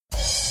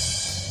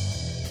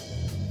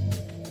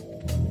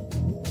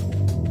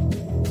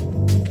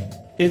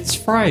It's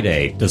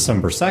Friday,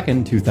 December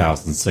 2nd,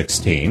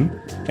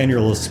 2016, and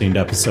you're listening to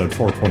episode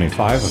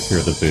 425 of Fear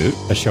the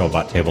Boot, a show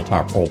about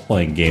tabletop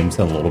role-playing games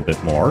and a little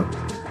bit more.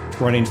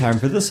 Running time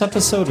for this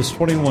episode is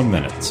 21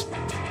 minutes.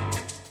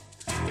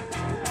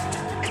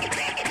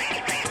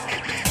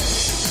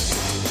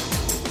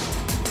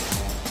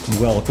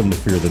 Welcome to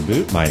Fear the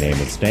Boot. My name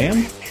is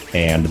Dan,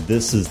 and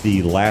this is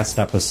the last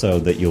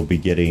episode that you'll be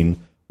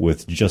getting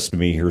with just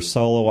me here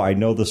solo. I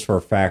know this for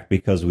a fact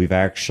because we've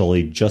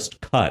actually just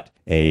cut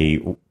a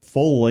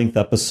full-length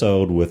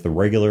episode with the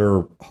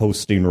regular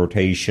hosting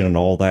rotation and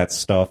all that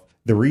stuff.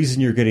 The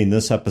reason you're getting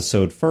this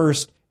episode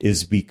first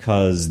is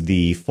because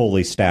the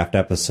fully staffed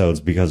episodes,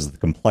 because of the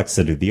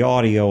complexity of the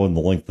audio and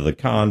the length of the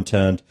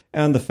content,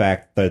 and the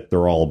fact that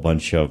they're all a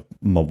bunch of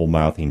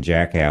mumble-mouthing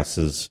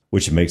jackasses,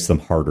 which makes them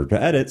harder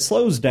to edit,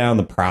 slows down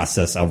the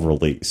process of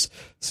release.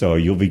 So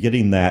you'll be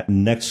getting that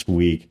next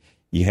week.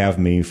 You have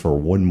me for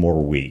one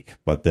more week,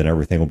 but then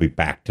everything will be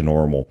back to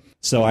normal.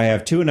 So I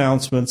have two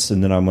announcements,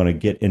 and then I'm going to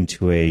get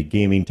into a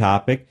gaming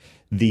topic.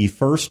 The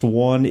first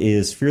one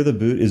is Fear the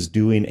Boot is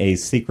doing a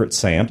Secret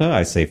Santa.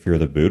 I say Fear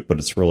the Boot, but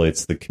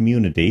it's the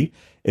community.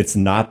 It's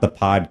not the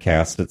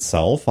podcast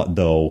itself,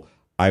 though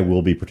I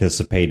will be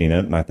participating in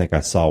it, and I think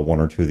I saw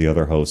one or two of the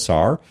other hosts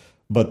are.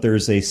 But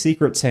there's a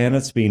Secret Santa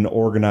that's being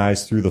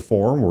organized through the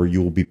forum where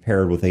you will be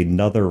paired with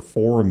another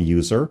forum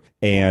user.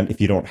 And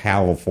if you don't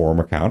have a forum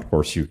account, of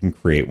course, you can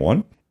create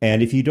one.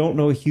 And if you don't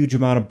know a huge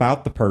amount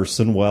about the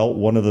person, well,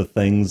 one of the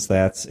things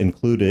that's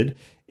included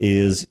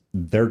is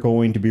they're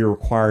going to be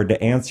required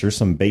to answer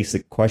some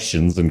basic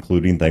questions,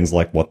 including things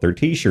like what their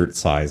t-shirt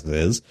size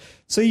is.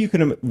 So you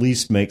can at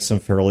least make some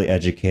fairly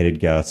educated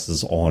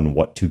guesses on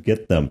what to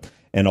get them.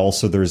 And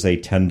also there's a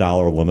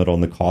 $10 limit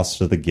on the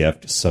cost of the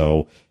gift,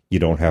 so you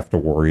don't have to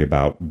worry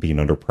about being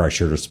under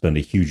pressure to spend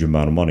a huge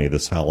amount of money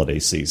this holiday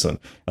season,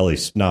 at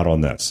least not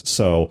on this.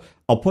 So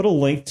I'll put a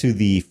link to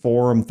the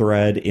forum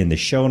thread in the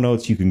show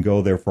notes. You can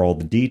go there for all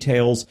the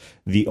details.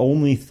 The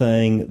only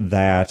thing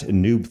that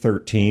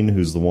Noob13,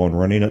 who's the one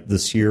running it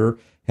this year,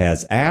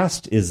 has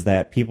asked is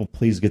that people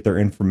please get their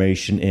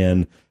information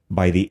in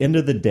by the end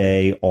of the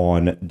day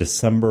on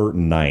December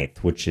 9th,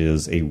 which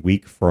is a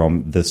week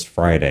from this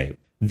Friday.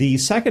 The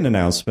second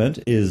announcement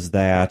is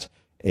that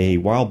a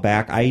while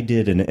back, I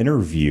did an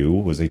interview,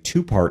 it was a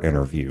two-part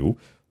interview,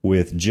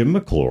 with Jim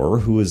McClure,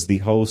 who is the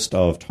host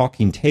of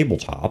Talking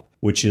Tabletop,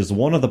 which is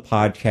one of the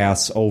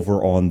podcasts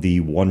over on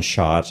the One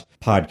Shot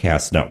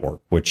Podcast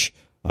Network, which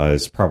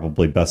is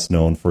probably best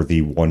known for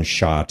the One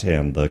Shot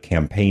and the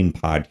Campaign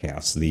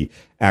podcasts, the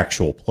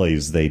actual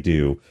plays they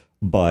do.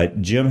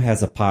 But Jim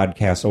has a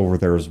podcast over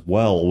there as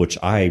well, which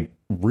I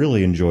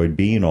really enjoyed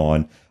being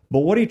on. But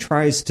what he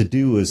tries to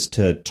do is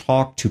to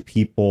talk to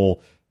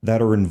people that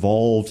are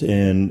involved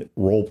in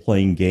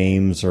role-playing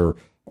games or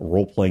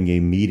role-playing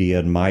game media,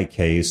 in my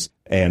case,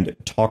 and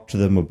talk to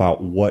them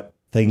about what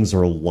things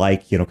are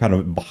like, kind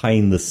of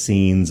behind the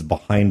scenes,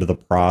 behind the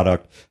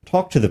product.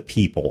 Talk to the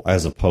people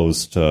as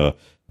opposed to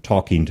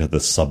talking to the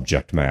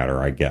subject matter,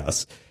 I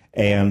guess.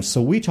 And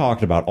so we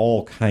talked about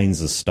all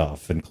kinds of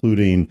stuff,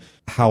 including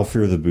how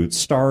Fear the Boot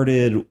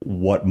started,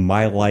 what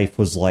my life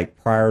was like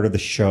prior to the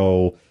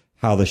show,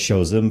 how the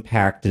show's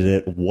impacted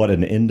it, what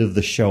an end of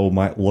the show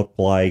might look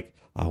like.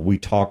 We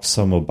talked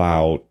some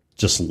about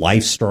just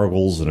life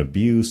struggles and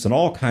abuse and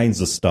all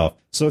kinds of stuff.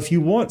 So if you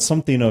want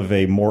something of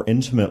a more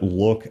intimate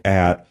look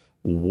at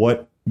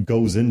what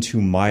goes into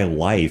my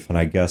life, and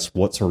I guess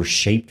what sort of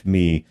shaped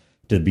me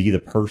to be the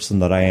person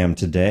that I am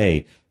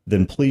today,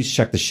 then please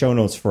check the show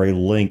notes for a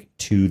link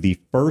to the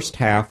first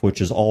half,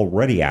 which is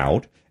already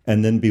out,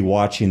 and then be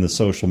watching the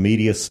social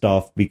media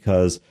stuff,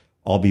 because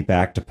I'll be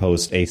back to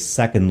post a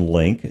second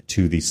link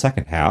to the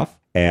second half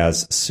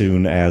as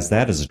soon as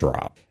that is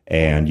dropped.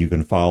 And you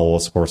can follow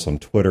us, of course, on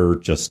Twitter,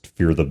 just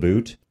Fear the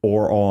Boot,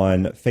 or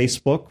on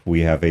Facebook.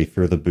 We have a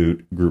Fear the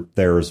Boot group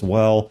there as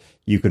well.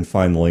 You can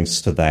find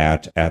links to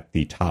that at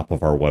the top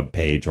of our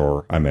webpage,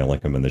 or I may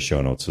link them in the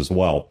show notes as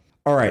well.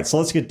 All right, so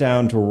let's get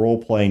down to a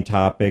role-playing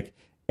topic.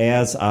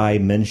 As I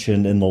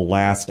mentioned in the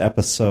last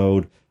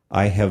episode,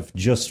 I have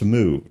just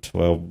moved.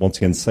 Well, once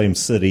again, same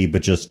city,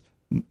 but just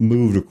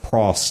moved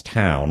across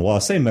town. Well, I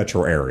say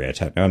metro area,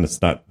 and it's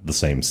not the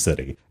same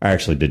city. I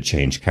actually did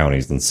change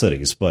counties and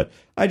cities, but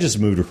I just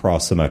moved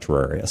across the metro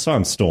area, so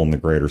I'm still in the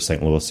greater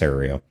St. Louis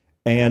area.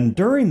 And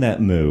during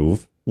that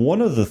move,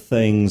 one of the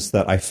things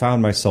that I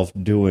found myself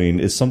doing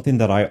is something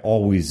that I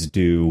always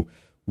do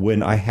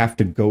when I have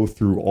to go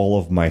through all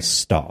of my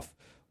stuff,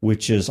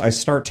 which is I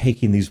start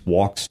taking these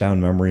walks down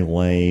memory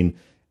lane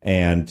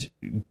and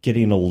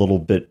getting a little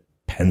bit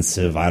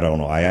pensive. I don't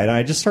know.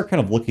 I just start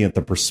kind of looking at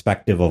the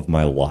perspective of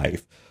my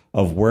life,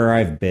 of where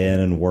I've been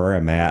and where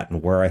I'm at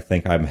and where I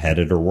think I'm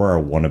headed or where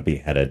I want to be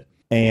headed.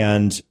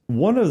 And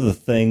one of the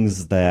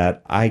things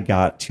that I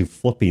got to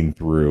flipping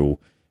through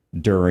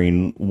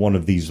during one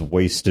of these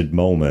wasted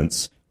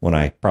moments, when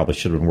I probably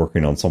should have been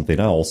working on something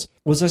else,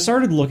 was I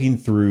started looking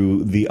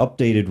through the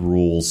updated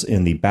rules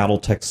in the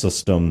Battletech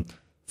system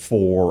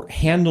for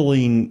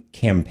handling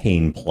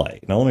campaign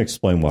play. Now, let me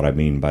explain what I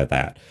mean by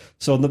that.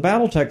 So in the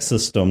Battletech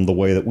system, the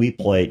way that we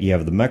play it, you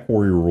have the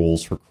MechWarrior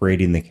rules for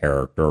creating the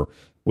character,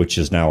 which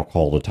is now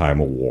called A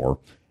Time of War.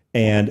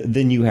 And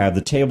then you have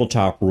the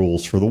tabletop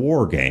rules for the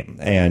war game.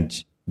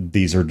 And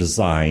these are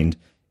designed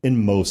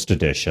in most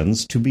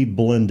editions to be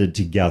blended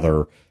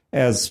together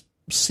as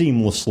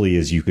seamlessly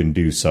as you can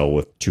do so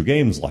with two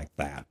games like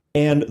that.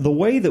 And the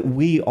way that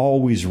we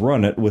always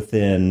run it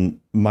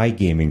within my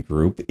gaming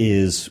group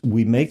is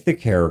we make the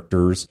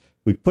characters,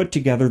 we put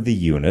together the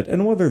unit,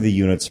 and whether the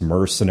unit's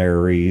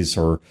mercenaries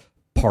or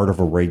part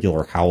of a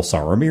regular house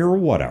army or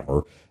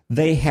whatever,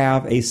 they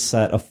have a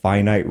set of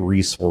finite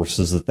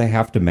resources that they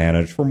have to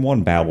manage from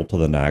one battle to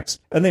the next,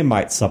 and they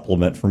might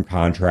supplement from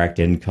contract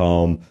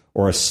income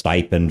or a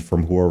stipend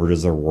from whoever it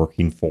is they're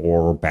working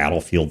for, or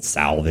battlefield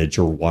salvage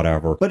or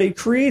whatever. But it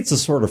creates a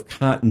sort of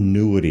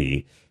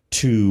continuity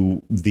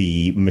to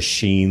the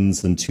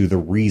machines and to the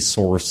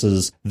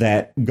resources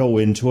that go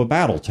into a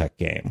Battletech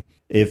game.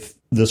 If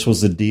this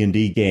was a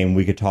D&D game,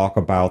 we could talk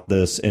about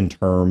this in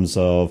terms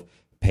of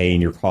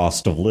paying your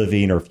cost of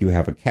living, or if you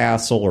have a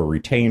castle or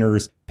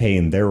retainers,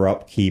 paying their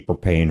upkeep or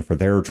paying for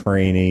their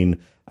training.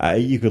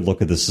 You could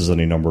look at this as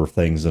any number of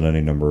things in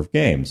any number of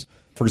games.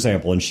 For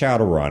example, in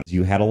Shadowrun,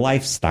 you had a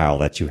lifestyle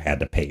that you had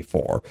to pay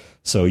for.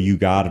 So you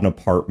got an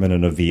apartment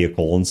and a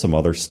vehicle and some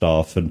other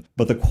stuff.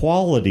 But the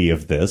quality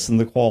of this and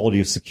the quality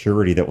of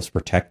security that was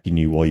protecting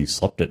you while you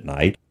slept at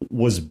night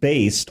was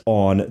based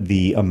on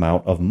the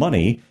amount of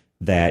money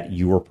that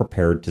you were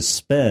prepared to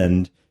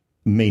spend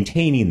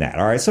maintaining that.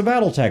 All right, so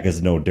Battletech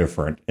is no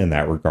different in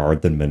that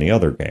regard than many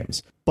other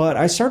games. But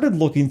I started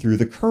looking through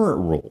the current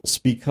rules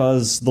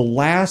because the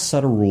last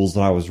set of rules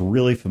that I was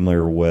really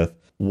familiar with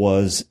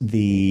was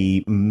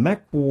the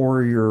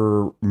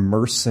MechWarrior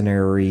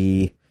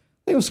Mercenary,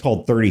 I think it was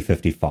called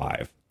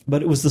 3055.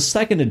 But it was the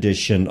second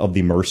edition of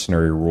the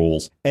Mercenary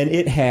rules, and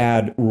it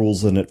had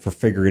rules in it for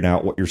figuring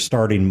out what your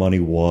starting money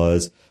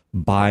was,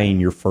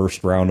 buying your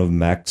first round of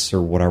mechs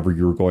or whatever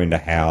you were going to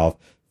have,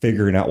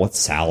 figuring out what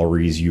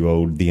salaries you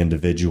owed the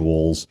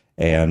individuals,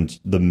 and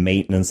the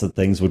maintenance that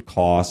things would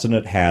cost, and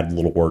it had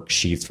little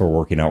worksheets for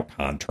working out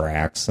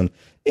contracts, and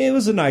it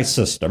was a nice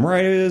system,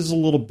 right? It was a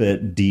little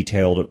bit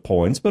detailed at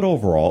points, but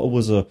overall it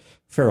was a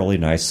fairly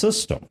nice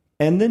system.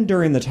 And then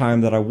during the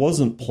time that I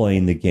wasn't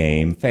playing the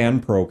game,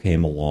 FanPro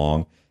came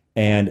along,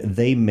 and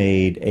they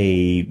made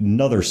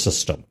another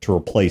system to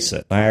replace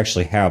it. I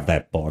actually have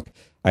that book.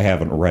 I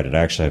haven't read it. I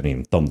actually haven't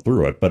even thumbed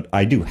through it, but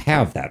I do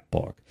have that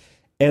book.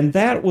 And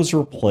that was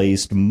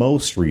replaced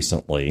most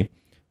recently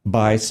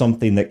by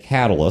something that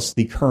Catalyst,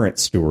 the current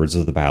stewards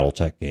of the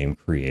Battletech game,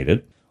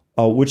 created,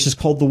 which is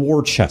called the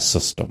War Chest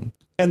system.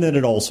 And then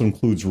it also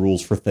includes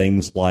rules for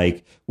things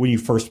like when you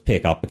first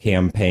pick up a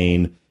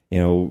campaign,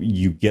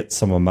 you get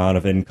some amount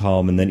of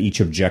income, and then each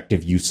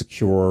objective you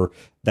secure,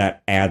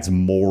 that adds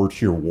more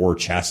to your war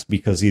chest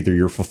because either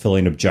you're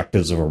fulfilling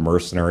objectives of a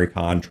mercenary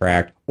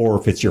contract, or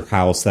if it's your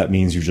house, that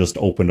means you just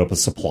opened up a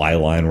supply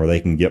line where they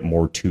can get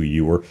more to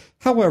you, or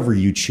however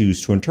you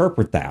choose to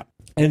interpret that.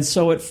 And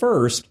so at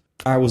first,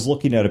 I was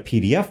looking at a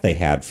PDF they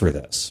had for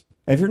this.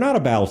 And if you're not a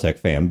Battletech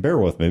fan, bear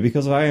with me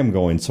because I am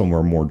going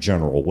somewhere more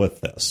general with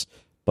this.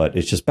 But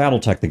it's just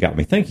Battletech that got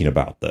me thinking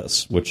about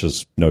this, which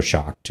is no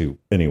shock to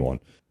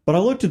anyone. But I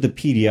looked at the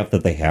PDF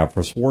that they have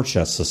for this War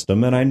Chest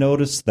system, and I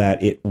noticed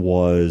that it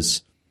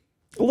was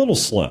a little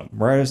slim,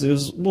 right? It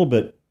was a little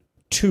bit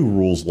too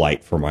rules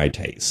light for my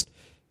taste.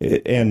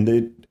 It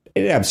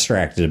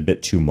abstracted a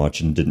bit too much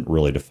and didn't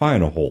really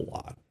define a whole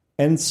lot.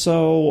 And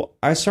so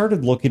I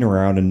started looking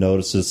around and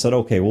noticed and said,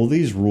 okay, well,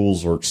 these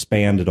rules are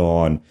expanded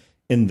on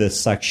in this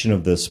section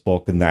of this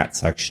book and that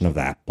section of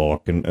that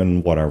book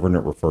and whatever, and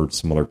it referred to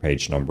some other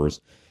page numbers.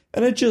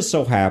 And it just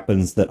so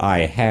happens that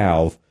I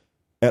have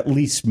at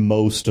least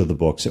most of the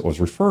books it was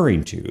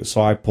referring to.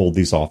 So I pulled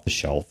these off the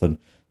shelf and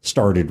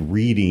started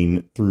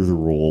reading through the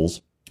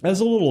rules. I was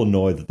a little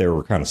annoyed that they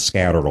were kind of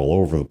scattered all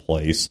over the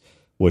place,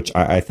 which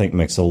I think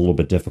makes it a little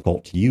bit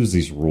difficult to use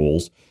these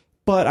rules.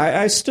 But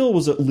I still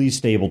was at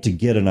least able to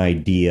get an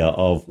idea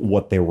of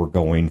what they were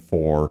going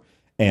for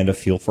and a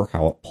feel for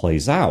how it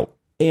plays out.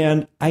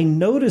 And I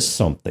noticed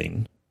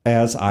something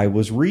as I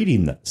was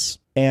reading this.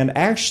 And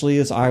actually,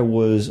 as I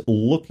was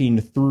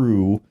looking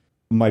through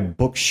my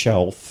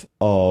bookshelf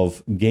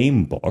of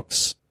game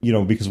books,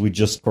 because we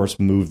just, of course,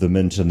 moved them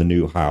into the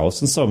new house,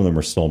 and some of them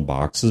are still in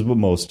boxes, but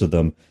most of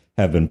them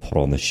have been put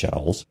on the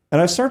shelves.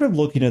 And I started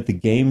looking at the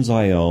games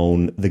I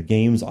own, the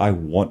games I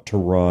want to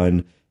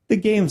run, the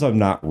games I'm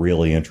not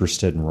really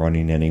interested in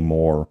running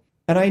anymore.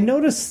 And I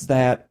noticed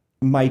that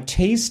my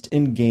taste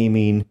in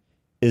gaming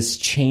is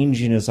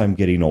changing as I'm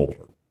getting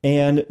older.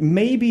 And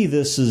maybe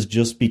this is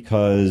just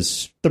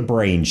because the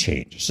brain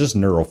changes, just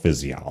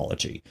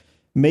neurophysiology.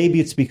 Maybe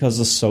it's because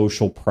of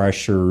social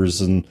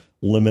pressures and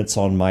limits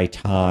on my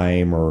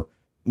time, or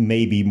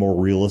maybe more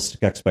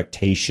realistic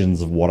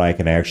expectations of what I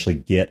can actually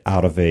get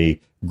out of a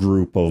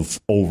group of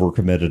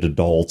overcommitted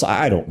adults.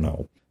 I don't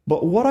know.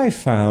 But what I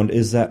found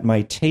is that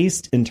my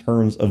taste in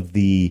terms of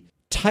the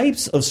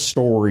types of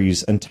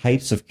stories and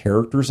types of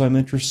characters I'm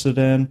interested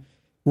in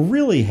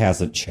really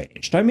hasn't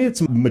changed. I mean,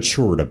 it's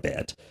matured a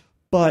bit,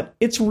 but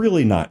it's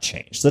really not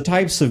changed. The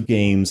types of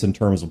games in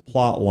terms of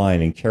plot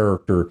line and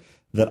character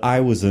that I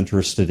was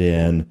interested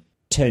in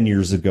 10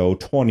 years ago,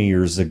 20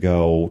 years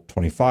ago,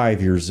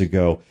 25 years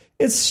ago,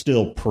 it's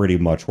still pretty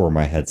much where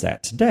my head's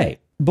at today.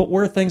 But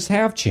where things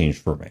have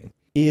changed for me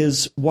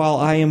is while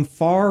I am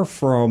far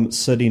from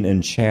sitting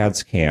in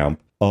Chad's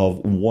camp of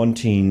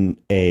wanting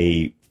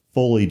a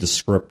fully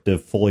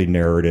descriptive, fully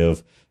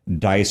narrative,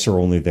 dice are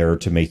only there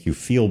to make you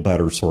feel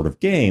better sort of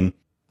game,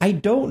 I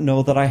don't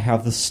know that I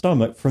have the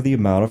stomach for the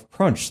amount of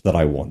crunch that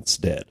I once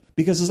did.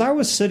 Because as I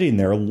was sitting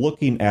there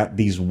looking at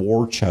these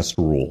war chest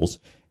rules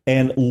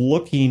and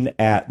looking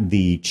at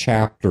the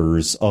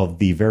chapters of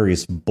the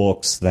various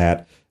books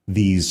that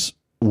these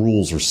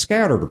rules are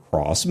scattered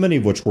across, many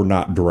of which were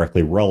not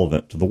directly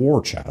relevant to the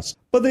war chest,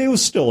 but it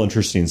was still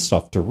interesting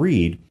stuff to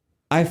read,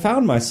 I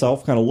found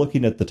myself kind of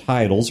looking at the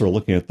titles or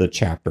looking at the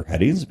chapter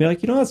headings and be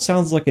like, that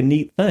sounds like a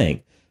neat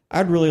thing.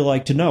 I'd really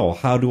like to know,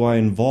 how do I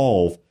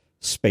involve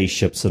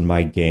spaceships in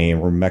my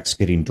game, or mechs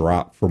getting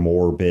dropped from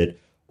orbit,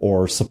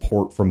 or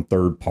support from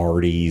third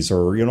parties,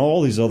 or,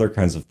 all these other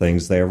kinds of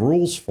things they have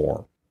rules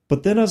for.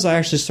 But then as I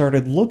actually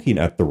started looking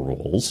at the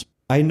rules,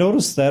 I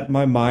noticed that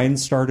my mind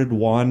started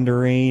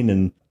wandering,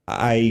 and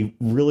I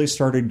really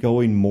started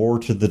going more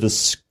to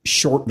the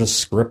short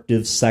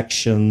descriptive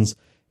sections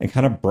and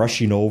kind of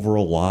brushing over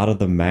a lot of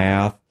the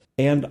math.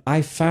 And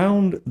I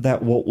found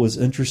that what was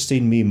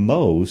interesting me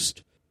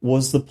most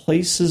was the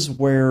places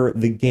where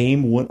the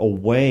game went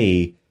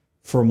away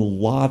from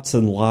lots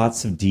and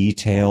lots of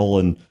detail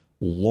and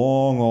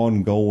long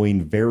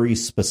ongoing, very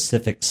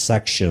specific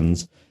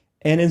sections.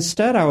 And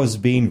instead, I was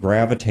being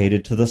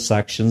gravitated to the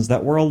sections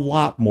that were a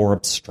lot more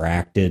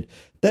abstracted.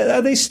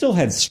 They still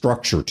had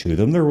structure to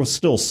them. There was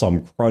still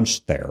some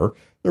crunch there.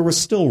 There was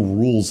still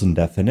rules and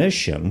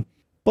definition,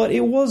 but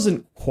it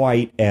wasn't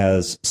quite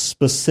as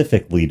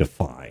specifically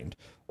defined,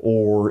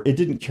 or it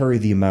didn't carry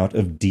the amount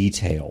of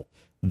detail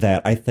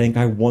that I think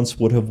I once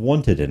would have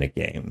wanted in a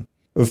game.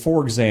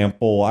 For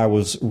example, I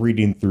was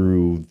reading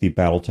through the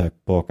Battletech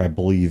book, I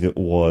believe it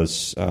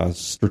was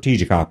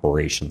Strategic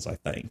Operations, I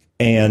think.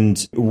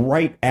 And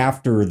right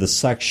after the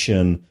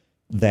section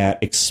that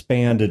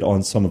expanded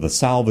on some of the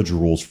salvage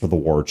rules for the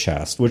war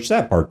chest, which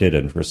that part did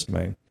interest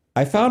me,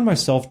 I found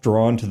myself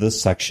drawn to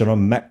this section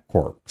on mech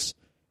quirks.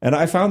 And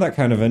I found that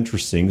kind of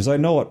interesting because I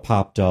know it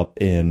popped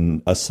up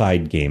in a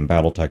side game,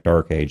 Battletech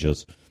Dark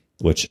Ages,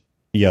 which,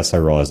 yes, I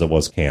realized it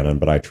was canon,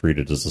 but I treat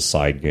it as a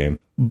side game.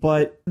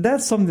 But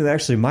that's something that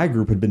actually my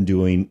group had been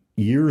doing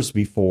years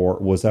before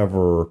it was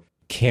ever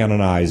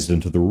canonized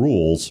into the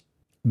rules.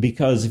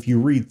 Because if you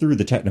read through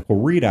the technical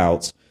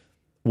readouts,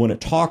 when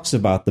it talks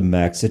about the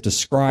mechs, it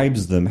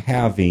describes them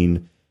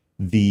having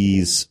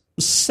these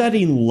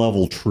setting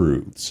level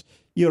truths.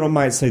 It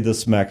might say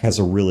this mech has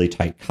a really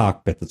tight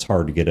cockpit that's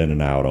hard to get in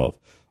and out of.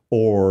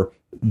 Or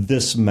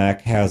this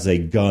mech has a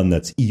gun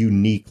that's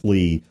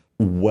uniquely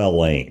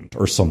well aimed,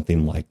 or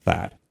something like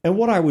that. And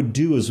what I would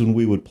do is when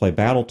we would play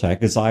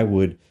Battletech is I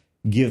would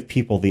give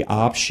people the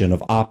option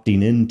of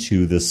opting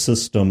into this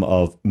system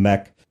of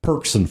mech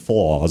perks and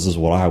flaws, is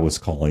what I was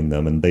calling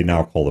them, and they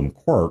now call them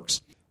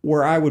quirks,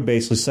 where I would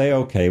basically say,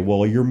 okay,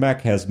 well, your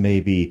mech has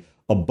maybe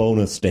a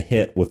bonus to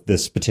hit with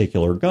this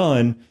particular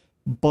gun,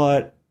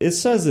 but it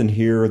says in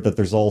here that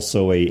there's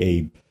also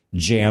a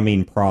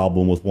jamming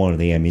problem with one of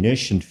the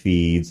ammunition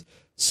feeds.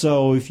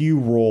 So if you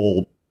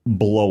roll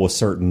below a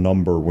certain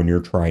number when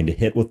you're trying to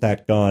hit with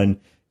that gun,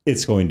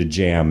 it's going to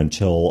jam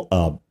until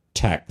a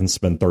tech can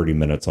spend 30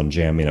 minutes on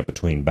jamming it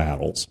between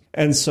battles.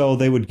 And so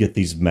they would get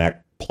these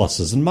mech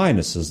pluses and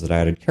minuses that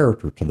added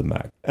character to the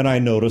mech. And I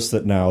noticed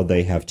that now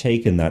they have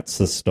taken that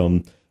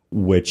system,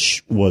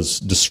 which was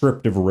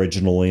descriptive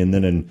originally, and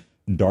then in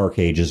Dark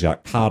Ages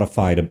got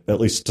codified,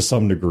 at least to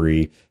some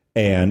degree,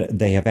 and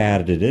they have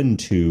added it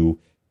into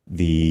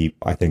the,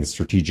 I think,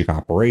 Strategic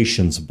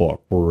Operations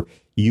book, where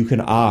you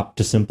can opt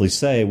to simply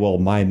say, well,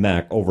 my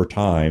mech over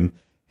time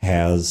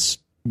has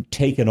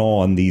taken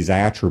on these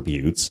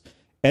attributes,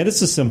 and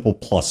it's a simple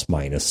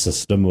plus-minus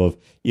system of,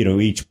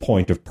 each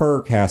point of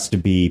perk has to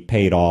be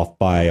paid off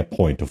by a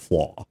point of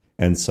flaw.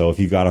 And so if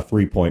you've got a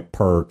 3-point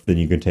perk, then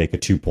you can take a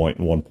 2-point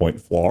and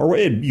 1-point flaw, or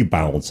you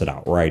balance it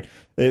out, right?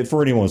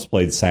 For anyone who's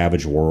played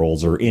Savage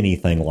Worlds or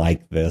anything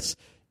like this,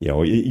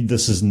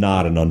 this is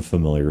not an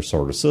unfamiliar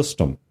sort of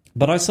system.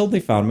 But I suddenly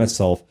found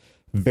myself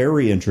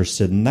very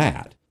interested in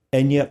that.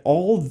 And yet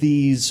all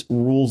these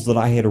rules that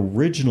I had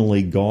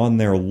originally gone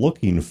there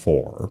looking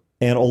for,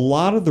 and a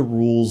lot of the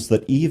rules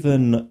that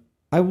even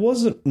I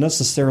wasn't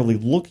necessarily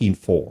looking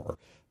for,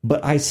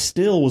 but I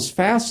still was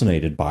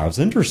fascinated by, I was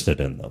interested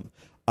in them.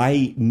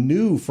 I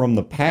knew from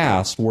the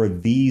past where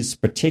these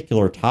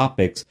particular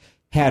topics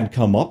had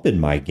come up in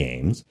my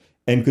games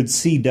and could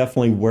see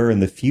definitely where in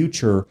the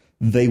future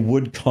they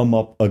would come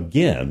up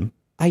again.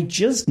 I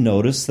just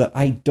noticed that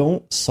I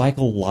don't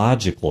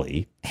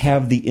psychologically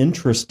have the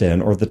interest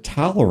in or the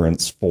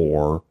tolerance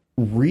for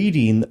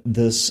reading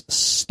this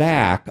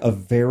stack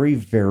of very,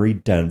 very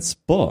dense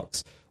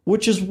books,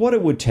 which is what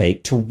it would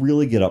take to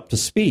really get up to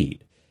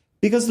speed.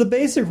 Because the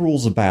basic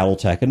rules of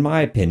Battletech, in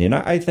my opinion,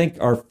 I think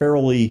are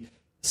fairly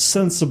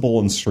sensible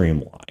and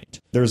streamlined.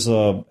 There's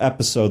a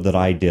episode that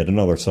I did,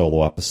 another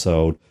solo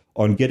episode,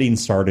 on getting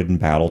started in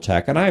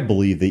Battletech, and I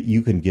believe that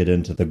you can get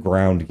into the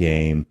ground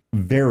game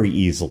very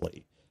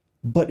easily.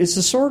 But it's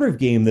the sort of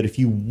game that if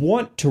you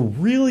want to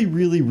really,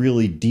 really,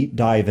 really deep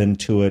dive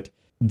into it,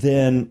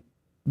 then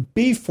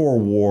be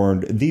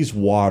forewarned, these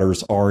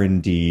waters are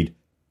indeed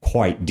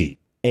quite deep.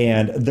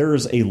 And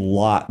there's a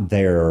lot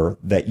there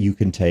that you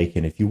can take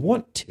in if you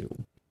want to.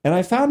 And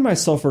I found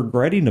myself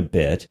regretting a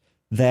bit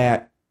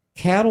that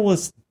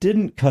Catalyst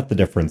didn't cut the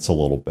difference a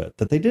little bit,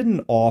 that they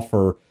didn't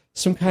offer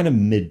some kind of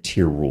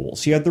mid-tier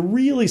rules. You had the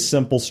really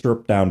simple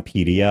stripped-down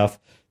PDF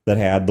that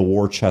had the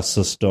war chest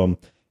system,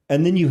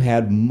 and then you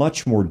had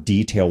much more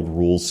detailed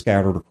rules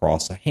scattered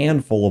across a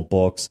handful of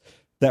books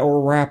that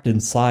were wrapped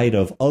inside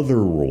of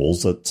other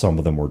rules that some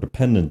of them were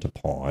dependent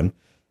upon,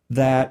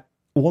 that,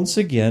 once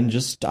again,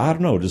 just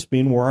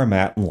being where I'm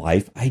at in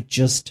life, I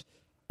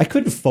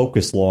couldn't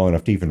focus long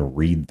enough to even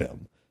read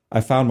them.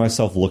 I found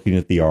myself looking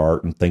at the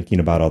art and thinking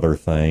about other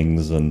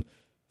things and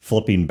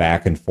flipping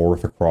back and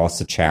forth across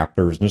the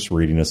chapters and just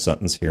reading a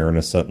sentence here and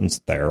a sentence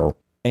there.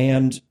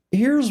 And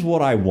here's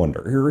what I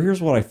wonder.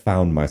 Here's what I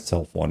found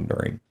myself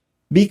wondering.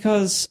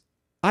 Because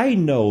I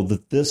know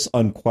that this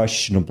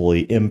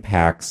unquestionably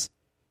impacts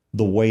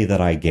the way that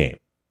I game.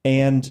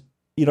 And,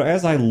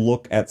 as I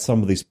look at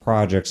some of these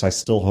projects I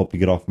still hope to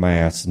get off my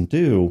ass and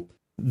do,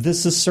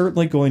 this is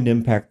certainly going to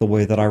impact the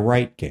way that I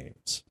write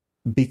games.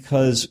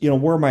 Because,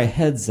 where my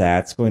head's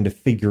at is going to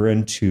figure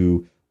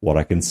into what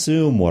I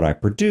consume, what I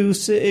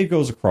produce. It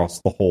goes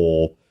across the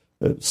whole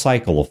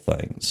cycle of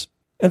things.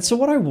 And so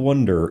what I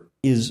wonder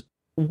is,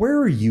 where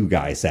are you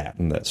guys at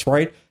in this,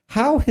 right?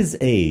 How has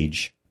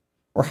age,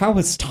 or how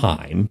has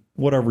time,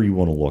 whatever you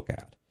want to look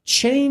at,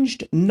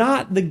 changed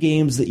not the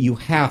games that you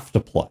have to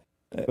play?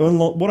 And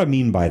what I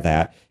mean by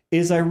that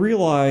is I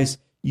realize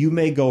you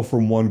may go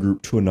from one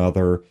group to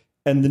another,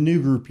 and the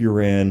new group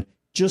you're in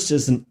just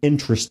isn't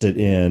interested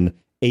in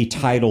a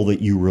title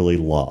that you really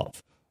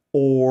love,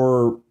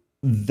 or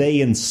they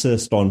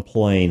insist on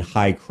playing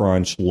high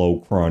crunch, low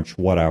crunch,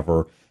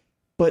 whatever.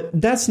 But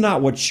that's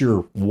not what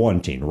you're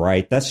wanting,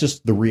 right? That's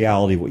just the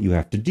reality of what you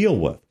have to deal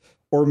with.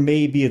 Or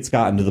maybe it's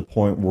gotten to the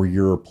point where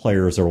your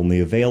players are only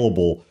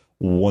available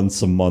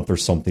once a month or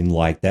something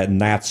like that,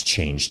 and that's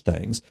changed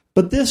things.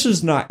 But this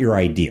is not your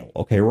ideal,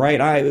 okay,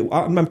 right?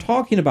 I'm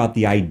talking about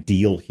the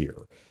ideal here.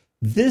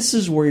 This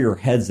is where your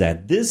head's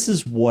at. This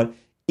is what,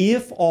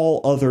 if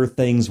all other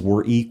things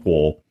were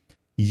equal,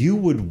 you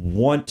would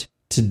want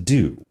to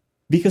do.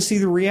 Because, see,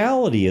 the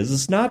reality is,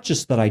 it's not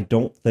just that I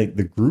don't think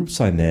the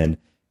groups I'm in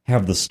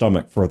have the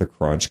stomach for the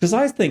crunch, because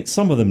I think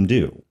some of them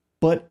do.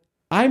 But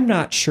I'm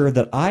not sure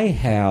that I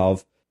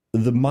have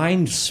the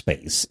mind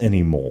space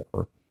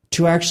anymore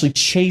to actually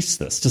chase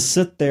this, to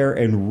sit there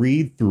and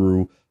read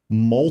through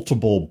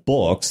multiple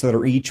books that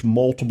are each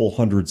multiple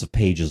hundreds of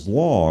pages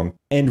long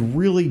and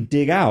really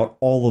dig out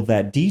all of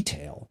that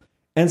detail.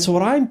 And so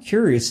what I'm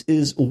curious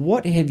is,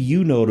 what have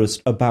you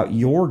noticed about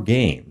your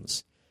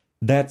games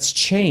that's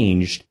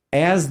changed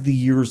as the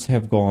years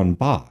have gone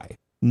by?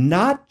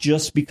 Not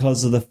just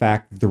because of the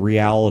fact that the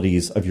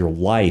realities of your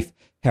life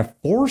have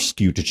forced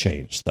you to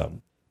change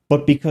them,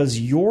 but because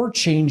your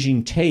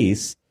changing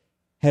tastes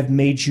have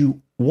made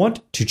you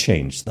want to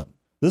change them.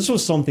 This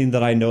was something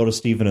that I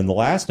noticed even in the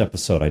last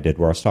episode I did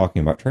where I was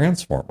talking about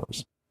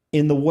Transformers.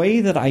 In the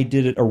way that I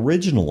did it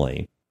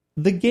originally,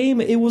 the game,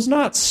 it was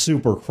not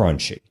super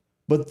crunchy,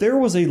 but there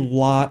was a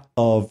lot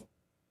of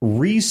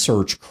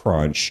research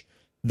crunch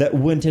that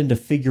went into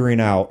figuring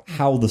out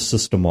how the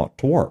system ought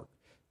to work.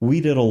 We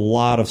did a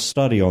lot of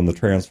study on the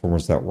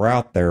Transformers that were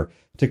out there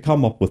to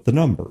come up with the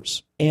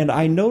numbers. And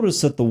I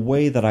noticed that the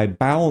way that I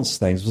balanced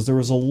things was there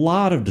was a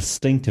lot of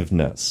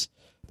distinctiveness.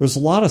 There's a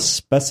lot of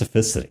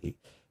specificity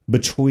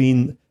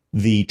between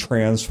the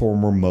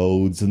Transformer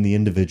modes and the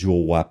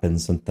individual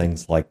weapons and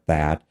things like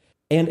that.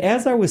 And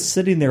as I was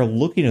sitting there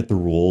looking at the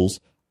rules,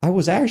 I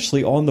was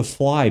actually on the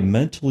fly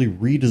mentally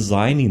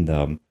redesigning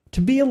them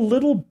to be a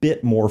little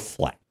bit more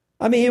flat.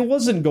 I mean, it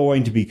wasn't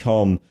going to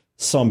become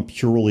some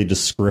purely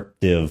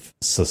descriptive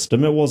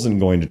system. It wasn't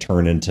going to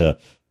turn into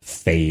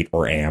Fate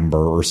or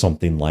Amber or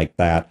something like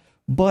that.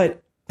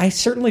 But I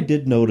certainly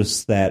did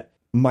notice that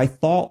my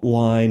thought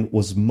line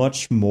was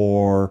much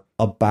more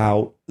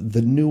about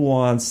the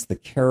nuance, the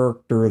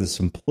character, the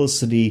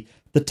simplicity,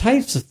 the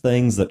types of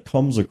things that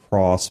comes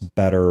across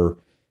better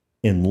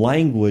in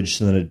language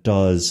than it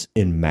does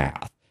in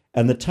math,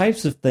 and the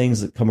types of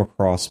things that come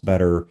across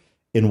better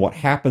in what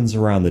happens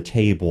around the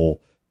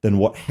table than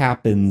what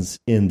happens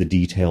in the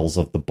details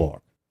of the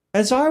book.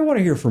 And so I want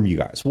to hear from you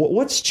guys.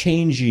 What's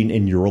changing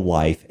in your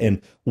life,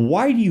 and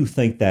why do you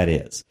think that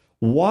is?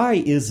 Why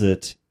is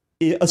it,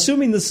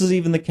 assuming this is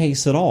even the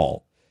case at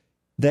all,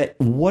 that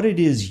what it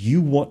is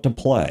you want to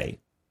play,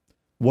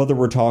 whether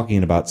we're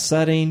talking about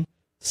setting,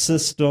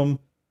 system,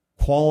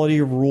 quality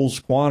of rules,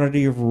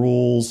 quantity of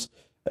rules.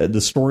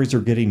 The stories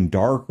are getting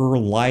darker,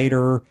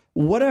 lighter,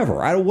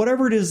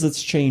 whatever it is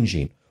that's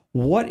changing.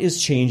 What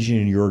is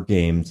changing in your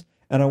games?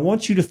 And I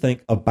want you to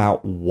think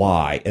about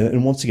why.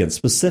 And once again,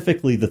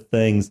 specifically the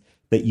things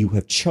that you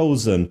have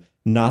chosen,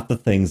 not the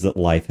things that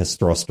life has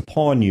thrust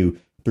upon you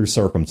through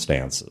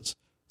circumstances.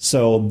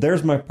 So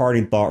there's my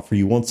parting thought for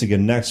you. Once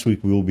again, next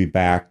week we will be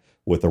back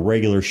with a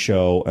regular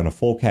show and a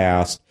full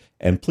cast.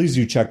 And please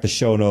do check the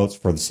show notes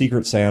for the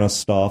Secret Santa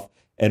stuff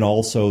and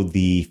also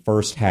the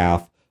first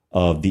half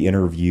of the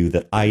interview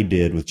that I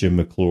did with Jim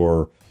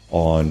McClure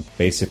on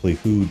basically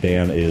who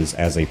Dan is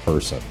as a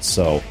person.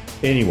 So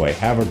anyway,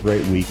 have a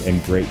great week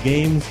and great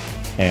games,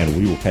 and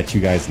we will catch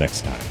you guys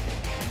next time.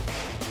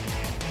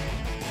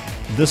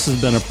 This has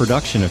been a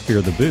production of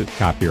Fear the Boot,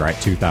 copyright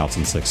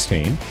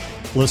 2016.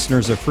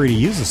 Listeners are free to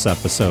use this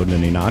episode in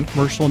any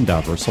non-commercial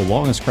endeavor so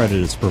long as credit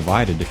is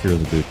provided to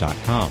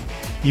feartheboot.com.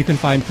 You can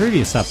find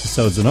previous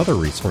episodes and other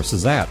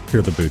resources at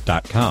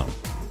feartheboot.com.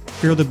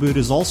 Fear the Boot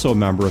is also a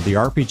member of the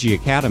RPG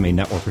Academy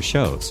network of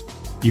shows.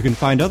 You can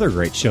find other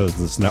great shows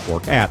in this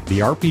network at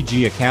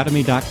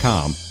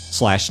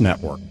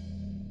therpgacademy.com/network.